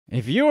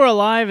If you were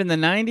alive in the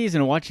 90s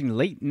and watching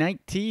late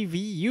night TV,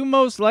 you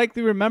most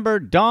likely remember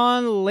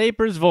Don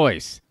Lapre's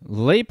voice.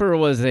 Lapre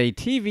was a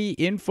TV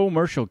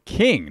infomercial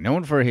king,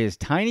 known for his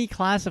tiny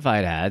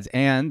classified ads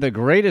and the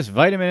greatest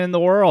vitamin in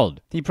the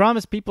world. He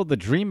promised people the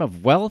dream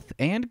of wealth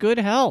and good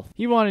health.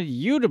 He wanted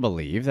you to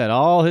believe that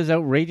all his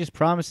outrageous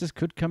promises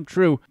could come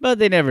true, but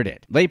they never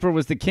did. Lapre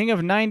was the king of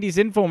 90s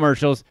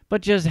infomercials,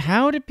 but just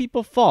how did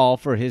people fall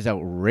for his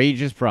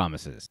outrageous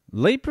promises?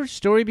 Lapre's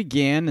story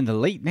began in the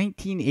late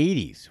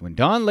 1980s when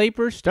Don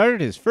Lapre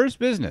started his first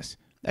business,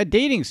 a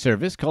dating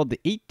service called the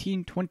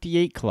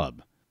 1828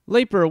 Club.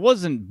 Lapre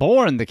wasn't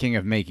born the king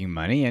of making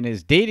money, and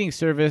his dating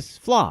service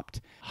flopped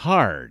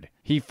hard.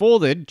 He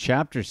folded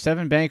Chapter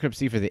 7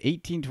 bankruptcy for the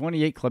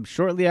 1828 Club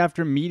shortly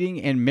after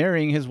meeting and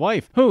marrying his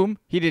wife, whom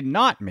he did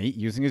not meet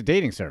using his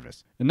dating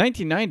service. In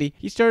 1990,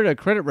 he started a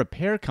credit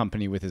repair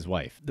company with his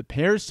wife. The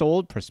pair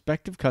sold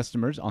prospective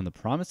customers on the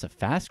promise of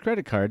fast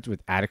credit cards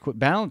with adequate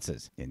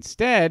balances.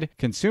 Instead,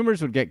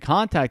 consumers would get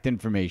contact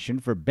information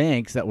for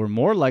banks that were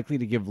more likely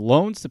to give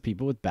loans to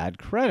people with bad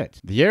credit.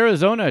 The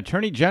Arizona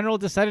Attorney General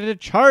decided to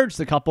charge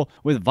the couple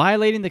with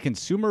violating the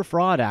Consumer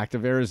Fraud Act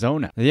of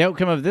Arizona. The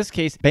outcome of this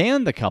case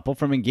banned the couple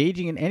from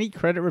engaging in any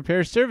credit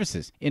repair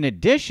services. In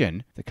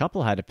addition, the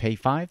couple had to pay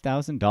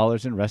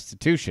 $5,000 in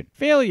restitution.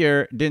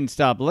 Failure didn't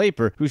stop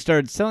Lapre, who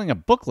started selling a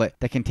booklet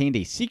that contained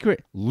a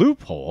secret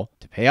loophole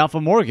to pay off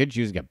a mortgage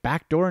using a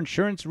backdoor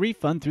insurance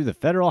refund through the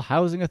Federal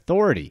Housing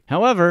Authority.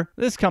 However,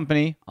 this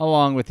company,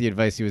 along with the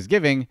advice he was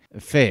giving,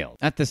 failed.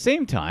 At the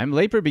same time,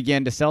 Lapre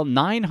began to sell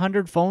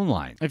 900 phone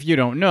lines. If you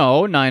don't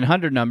know,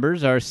 900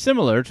 numbers are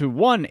similar to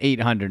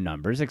 1-800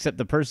 numbers, except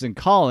the person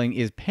calling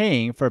is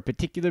paying for a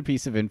particular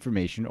piece of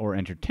information or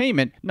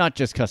entertainment, not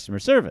just customer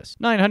service.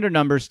 900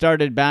 numbers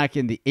started back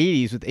in the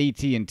 80s with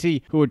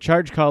AT&T, who would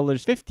charge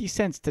callers 50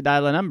 cents to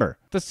dial a number.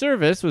 The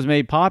service was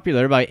made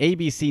popular by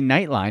ABC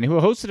Nightline, who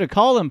hosted a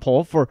call-in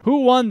poll for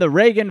who won the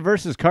Reagan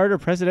versus Carter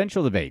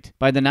presidential debate.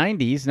 By the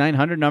 90s,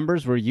 900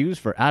 numbers were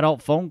used for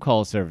adult phone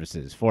call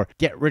services, for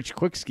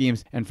get-rich-quick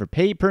schemes, and for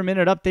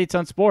pay-per-minute updates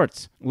on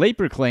sports.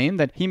 Lapre claimed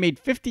that he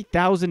made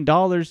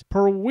 $50,000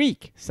 per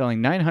week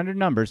selling 900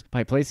 numbers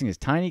by placing his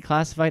tiny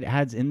classified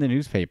ads in the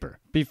newspaper.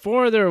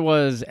 Before there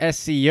was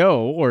SEO,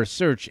 or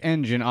search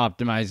engine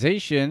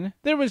optimization,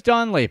 there was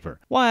Don Lapre.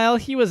 While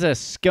he was a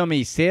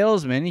scummy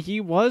salesman,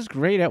 he was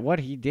great at what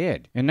he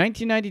did. In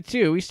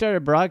 1992, he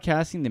started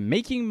broadcasting the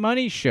Making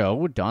Money show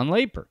with Don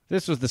Lapre.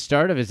 This was the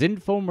start of his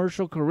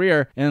infomercial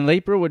career, and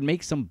Lapre would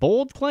make some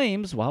bold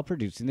claims while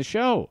producing the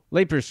show.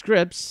 Lapre's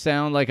scripts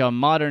sound like a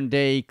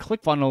modern-day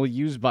ClickFunnels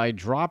used by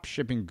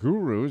drop-shipping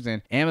gurus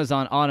and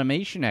Amazon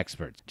automation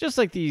experts. Just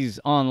like these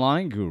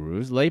online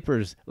gurus,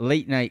 Lapre's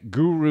late-night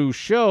guru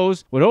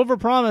shows would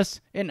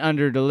overpromise and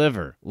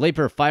underdeliver.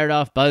 Lapre fired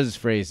off buzz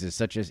phrases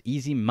such as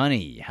easy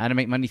money, how to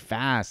make money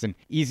fast, and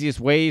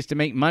easiest ways to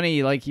make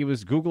money like he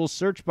was Google's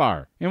search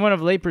bar. In one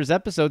of Lapre's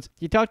episodes,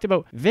 he talked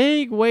about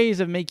vague ways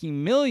of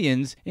making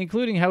millions,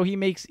 including how he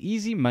makes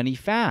easy money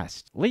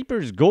fast.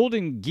 Lapre's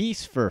golden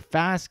geese for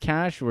fast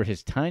cash were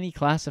his tiny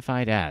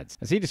classified ads.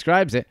 As he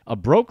describes it, a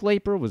broke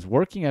Lapre was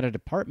working at a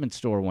department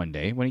store one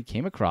day when he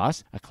came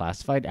across a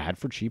classified ad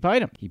for cheap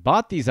items. He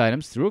bought these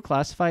items through a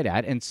classified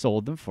ad and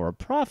sold them for a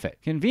profit,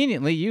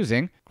 conveniently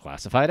using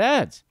classified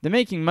ads. The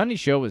Making Money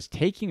show was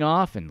taking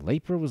off, and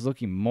Lapre was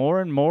looking more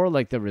and more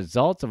like the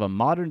results of a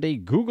modern-day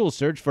Google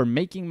search for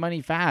making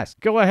money fast.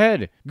 Go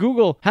ahead,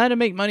 Google how to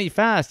make money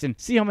fast and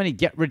see how many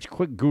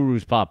get-rich-quick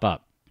gurus pop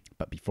up.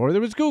 But before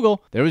there was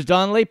Google, there was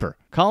Don Lapre.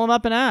 Call him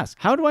up and ask,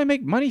 how do I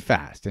make money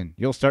fast? And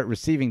you'll start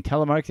receiving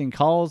telemarketing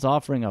calls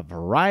offering a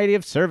variety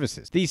of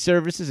services. These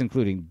services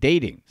including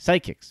dating,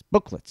 psychics,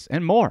 booklets,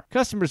 and more.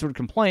 Customers would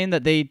complain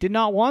that they did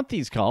not want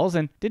these calls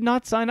and did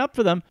not sign up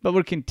for them, but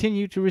would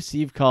continue to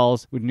receive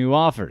calls with new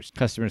offers.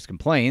 Customers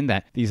complained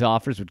that these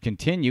offers would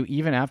continue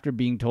even after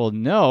being told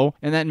no,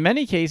 and that in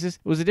many cases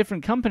it was a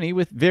different company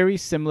with very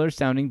similar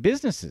sounding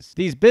businesses.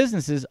 These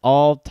businesses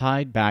all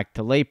tied back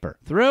to Lapre.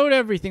 Throughout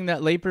everything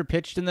that Lapre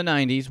pitched in the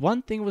 90s,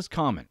 one thing was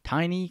common: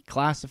 tiny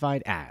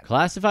classified ads.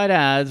 Classified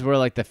ads were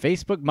like the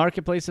Facebook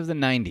marketplace of the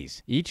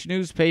 90s. Each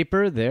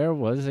newspaper, there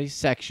was a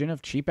section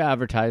of cheap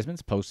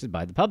advertisements posted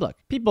by the public.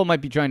 People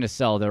might be trying to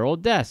sell their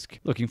old desk,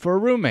 looking for a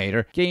roommate,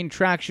 or gain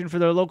traction for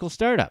their local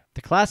startup.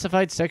 The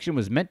classified section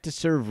was meant to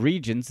serve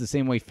regions the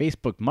same way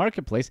Facebook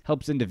Marketplace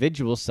helps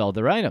individuals sell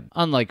their item.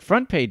 Unlike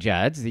front page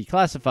ads, the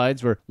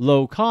classifieds were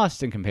low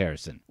cost in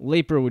comparison.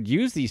 Lapre would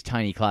use these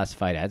tiny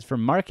classified ads for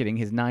marketing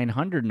his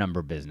 900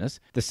 number business,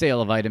 the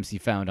sale of items he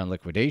found on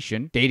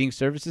liquidation, dating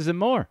services, and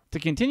more. To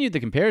continue the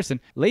comparison,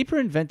 Lapre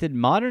invented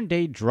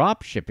modern-day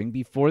drop shipping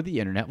before the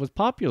internet was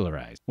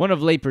popularized. One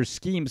of Lapre's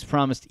schemes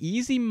promised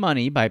easy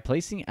money by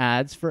placing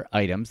ads for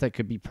items that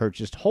could be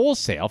purchased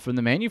wholesale from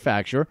the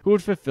manufacturer, who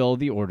would fulfill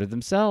the order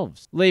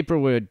themselves. Lapre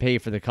would pay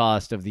for the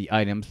cost of the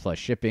items plus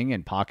shipping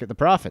and pocket the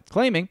profits,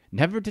 claiming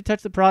never to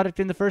touch the product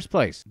in the first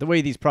place. The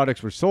way these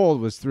products were sold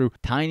was through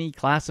tiny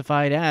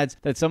classified ads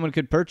that someone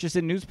could purchase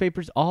in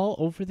newspapers all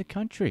over the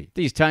country.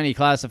 These tiny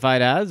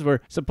classified ads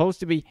were supposed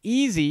to be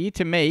easy easy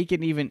to make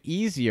and even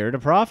easier to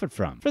profit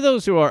from. For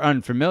those who are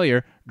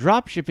unfamiliar,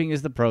 dropshipping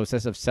is the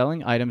process of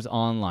selling items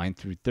online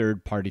through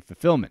third-party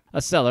fulfillment.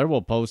 A seller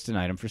will post an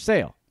item for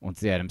sale. Once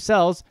the item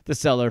sells, the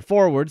seller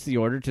forwards the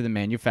order to the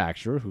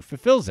manufacturer who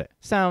fulfills it.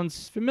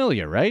 Sounds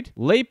familiar, right?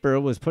 Lapre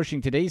was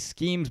pushing today's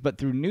schemes but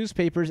through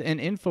newspapers and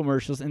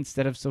infomercials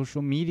instead of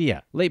social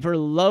media. Lapre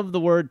loved the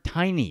word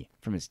tiny.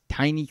 From his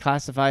tiny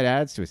classified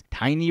ads to his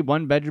tiny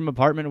one-bedroom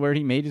apartment where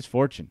he made his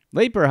fortune.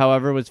 Lapre,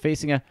 however, was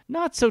facing a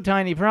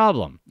not-so-tiny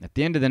problem. At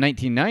the end of the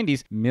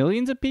 1990s,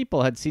 millions of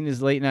people had seen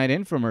his late-night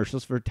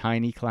infomercials for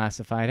tiny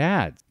classified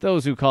ads.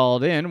 Those who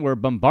called in were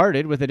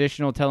bombarded with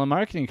additional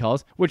telemarketing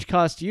calls, which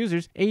cost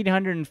users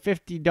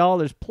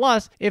 $850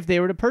 plus if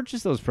they were to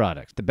purchase those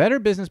products. The Better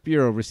Business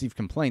Bureau received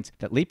complaints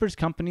that Lapre's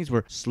companies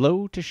were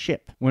slow to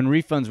ship. When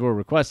refunds were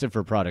requested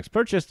for products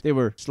purchased, they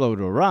were slow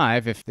to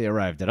arrive if they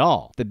arrived at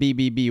all. The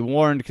BBB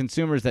warned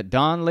consumers that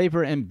Don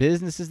Lapre and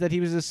businesses that he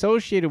was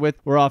associated with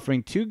were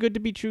offering too good to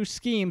be true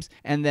schemes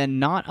and then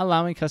not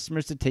allowing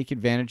customers to take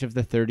advantage of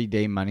the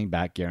 30-day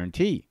money-back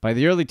guarantee. By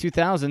the early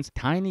 2000s,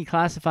 tiny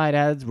classified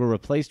ads were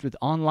replaced with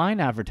online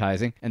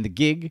advertising, and the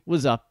gig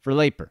was up for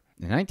Lapre.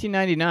 In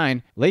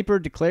 1999, Lapre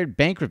declared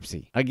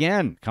bankruptcy.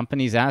 Again,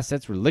 company's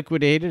assets were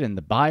liquidated and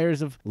the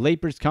buyers of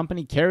Lapre's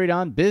company carried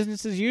on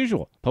business as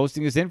usual,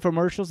 posting his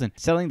infomercials and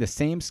selling the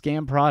same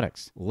scam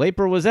products.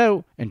 Lapre was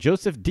out and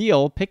Joseph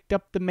Deal picked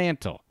up the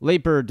mantle.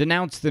 Lapre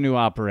denounced the new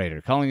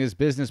operator, calling his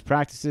business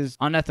practices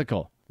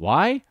unethical.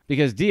 Why?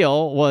 Because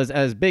Deal was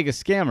as big a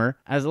scammer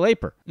as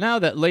Lapre. Now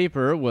that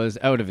Lapre was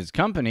out of his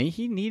company,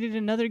 he needed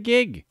another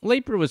gig.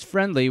 Lapre was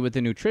friendly with a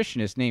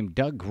nutritionist named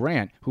Doug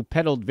Grant, who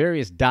peddled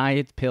various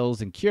diets,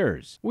 pills, and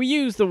cures. We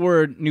use the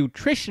word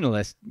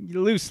nutritionalist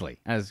loosely,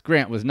 as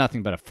Grant was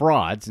nothing but a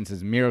fraud since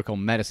his miracle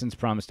medicines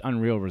promised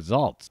unreal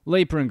results.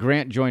 Lapre and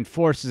Grant joined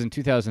forces in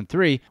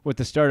 2003 with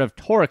the start of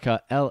Torica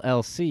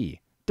LLC.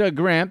 Doug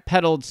Grant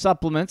peddled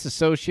supplements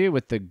associated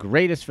with the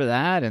greatest for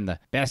that and the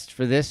best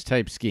for this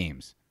type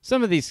schemes.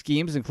 Some of these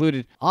schemes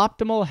included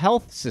Optimal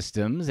Health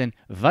Systems and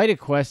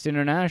VitaQuest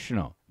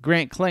International.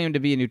 Grant claimed to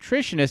be a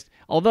nutritionist,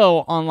 although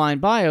online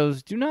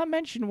bios do not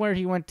mention where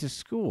he went to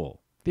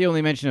school. The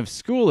only mention of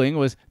schooling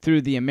was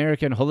through the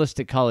American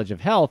Holistic College of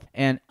Health,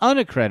 an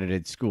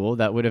unaccredited school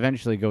that would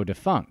eventually go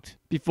defunct.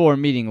 Before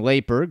meeting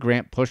Lapre,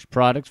 Grant pushed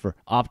products for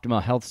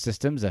Optimal Health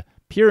Systems, a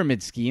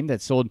pyramid scheme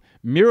that sold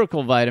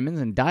miracle vitamins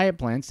and diet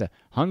plans to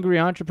hungry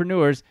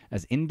entrepreneurs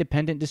as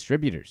independent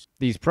distributors.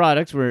 These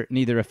products were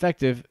neither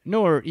effective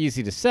nor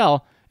easy to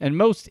sell, and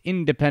most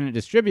independent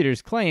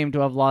distributors claim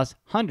to have lost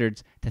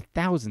hundreds to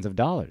thousands of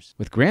dollars.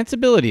 With Grant's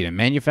ability to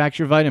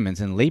manufacture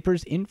vitamins and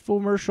Lapre's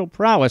infomercial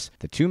prowess,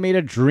 the two made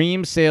a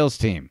dream sales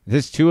team.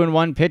 This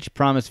 2-in-1 pitch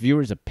promised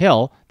viewers a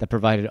pill that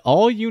provided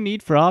all you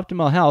need for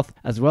optimal health,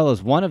 as well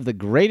as one of the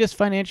greatest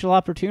financial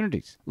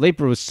opportunities.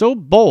 Lapre was so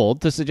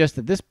bold to suggest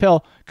that this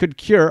pill could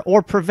cure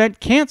or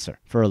prevent cancer.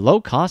 For a low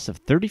cost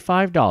of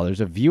 $35,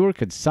 a viewer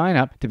could sign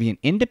up to be an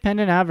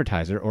independent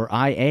advertiser, or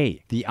IA.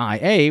 The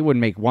IA would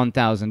make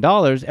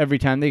 $1,000 every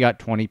time they got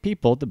 20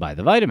 people to buy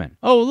the vitamin.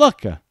 Oh,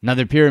 look,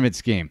 another pyramid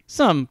scheme.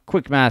 Some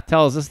quick math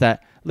tells us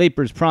that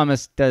Lapre's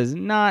promise does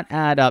not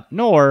add up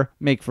nor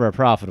make for a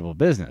profitable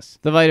business.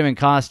 The vitamin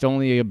cost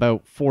only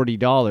about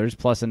 $40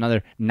 plus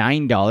another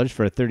 $9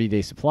 for a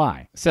 30-day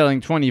supply. Selling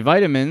 20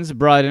 vitamins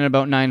brought in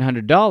about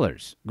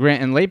 $900.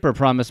 Grant and Lapre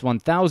promised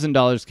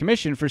 $1,000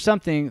 commission for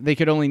something they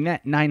could only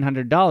net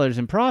 $900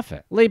 in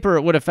profit.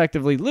 Lapre would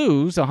effectively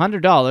lose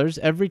 $100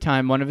 every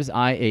time one of his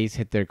IAs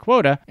hit their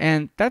quota,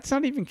 and that's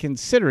not even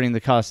considering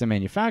the cost of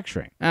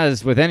manufacturing.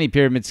 As with any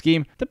pyramid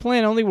scheme, the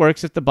plan only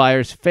works if the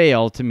buyers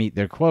fail to meet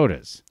their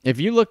quotas. If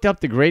you looked up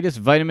the greatest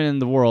vitamin in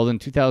the world in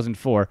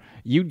 2004,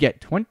 you'd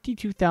get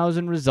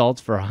 22,000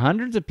 results for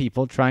hundreds of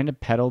people trying to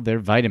peddle their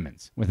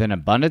vitamins. With an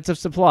abundance of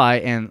supply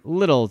and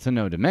little to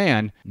no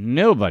demand,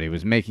 nobody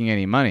was making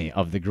any money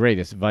of the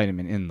greatest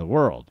vitamin in the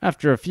world.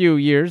 After a few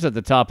years at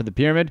the top of the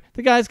pyramid,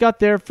 the guys got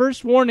their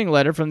first warning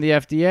letter from the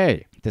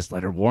FDA. This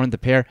letter warned the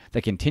pair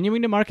that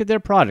continuing to market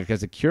their product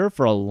as a cure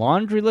for a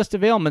laundry list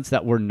of ailments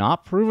that were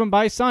not proven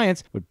by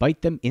science would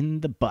bite them in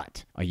the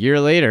butt. A year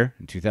later,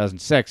 in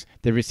 2006,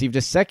 they received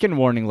a second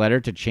warning letter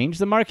to change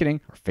the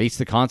marketing or face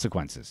the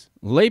consequences.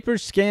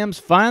 Lapre's scams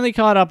finally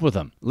caught up with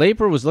him.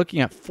 Lapre was looking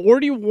at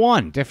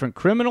 41 different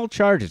criminal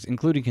charges,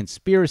 including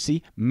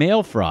conspiracy,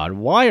 mail fraud,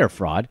 wire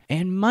fraud,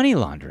 and money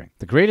laundering.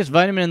 The greatest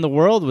vitamin in the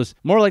world was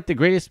more like the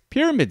greatest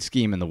pyramid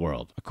scheme in the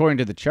world. According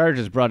to the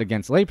charges brought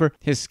against Lapre,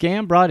 his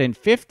scam brought in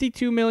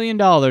 $52 million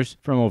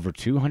from over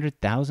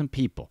 200,000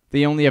 people.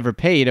 They only ever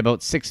paid about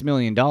 $6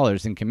 million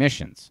in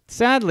commissions.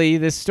 Sadly,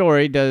 this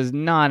story does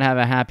not have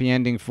a happy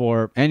ending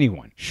for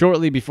anyone.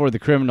 Shortly before the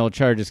criminal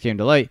charges came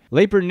to light,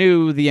 Lapre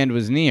knew the end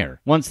was near.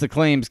 Once the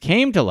claims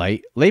came to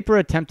light, Lapre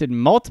attempted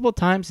multiple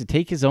times to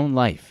take his own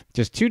life.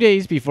 Just 2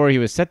 days before he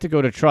was set to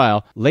go to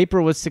trial,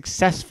 Lapre was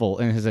successful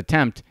in his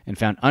attempt and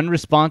found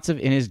unresponsive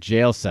in his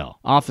jail cell.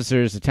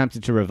 Officers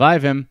attempted to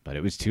revive him, but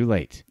it was too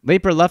late.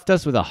 Lapre left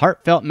us with a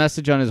heartfelt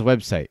message on his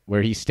website,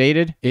 where he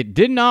stated, "It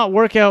did not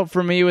work out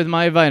for me with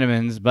my vitamins.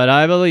 vitamins, but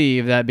I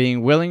believe that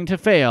being willing to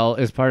fail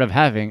is part of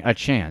having a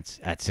chance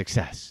at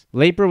success.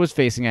 Lapre was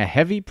facing a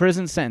heavy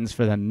prison sentence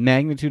for the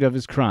magnitude of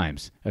his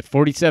crimes. At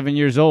 47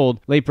 years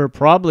old, Lapre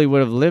probably would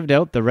have lived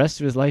out the rest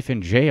of his life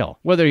in jail.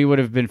 Whether he would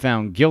have been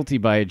found guilty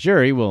by a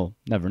jury, we'll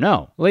never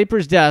know.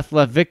 Lapre's death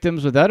left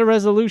victims without a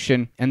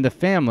resolution and the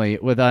family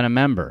without a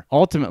member.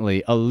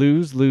 Ultimately, a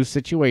lose-lose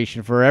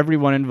situation for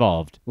everyone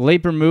involved.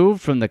 Lapre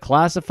moved from the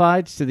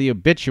classifieds to the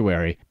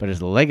obituary, but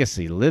his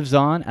legacy lives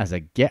on as a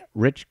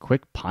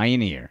get-rich-quick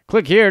pioneer.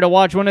 Click here to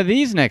watch one of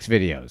these next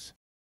videos.